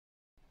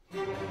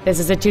This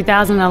is a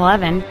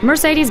 2011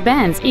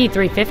 Mercedes-Benz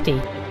E350.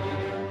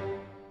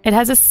 It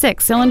has a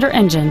 6-cylinder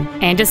engine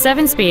and a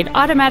 7-speed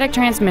automatic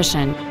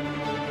transmission.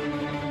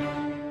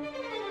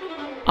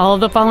 All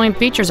of the following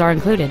features are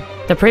included: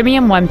 the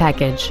Premium One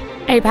package,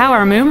 a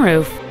power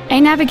moonroof, a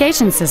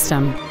navigation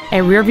system,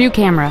 a rear-view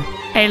camera,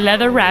 a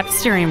leather-wrapped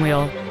steering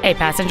wheel, a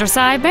passenger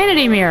side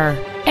vanity mirror,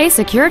 a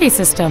security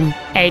system,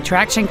 a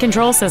traction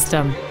control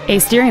system, a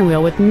steering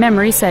wheel with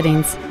memory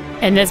settings,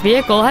 and this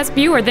vehicle has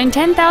fewer than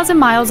 10,000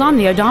 miles on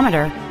the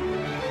odometer.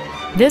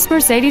 This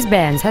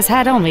Mercedes-Benz has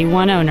had only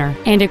one owner,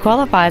 and it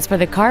qualifies for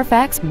the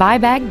Carfax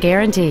buyback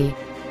guarantee.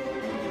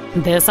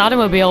 This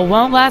automobile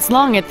won't last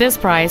long at this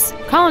price.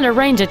 Call and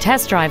arrange a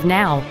test drive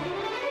now.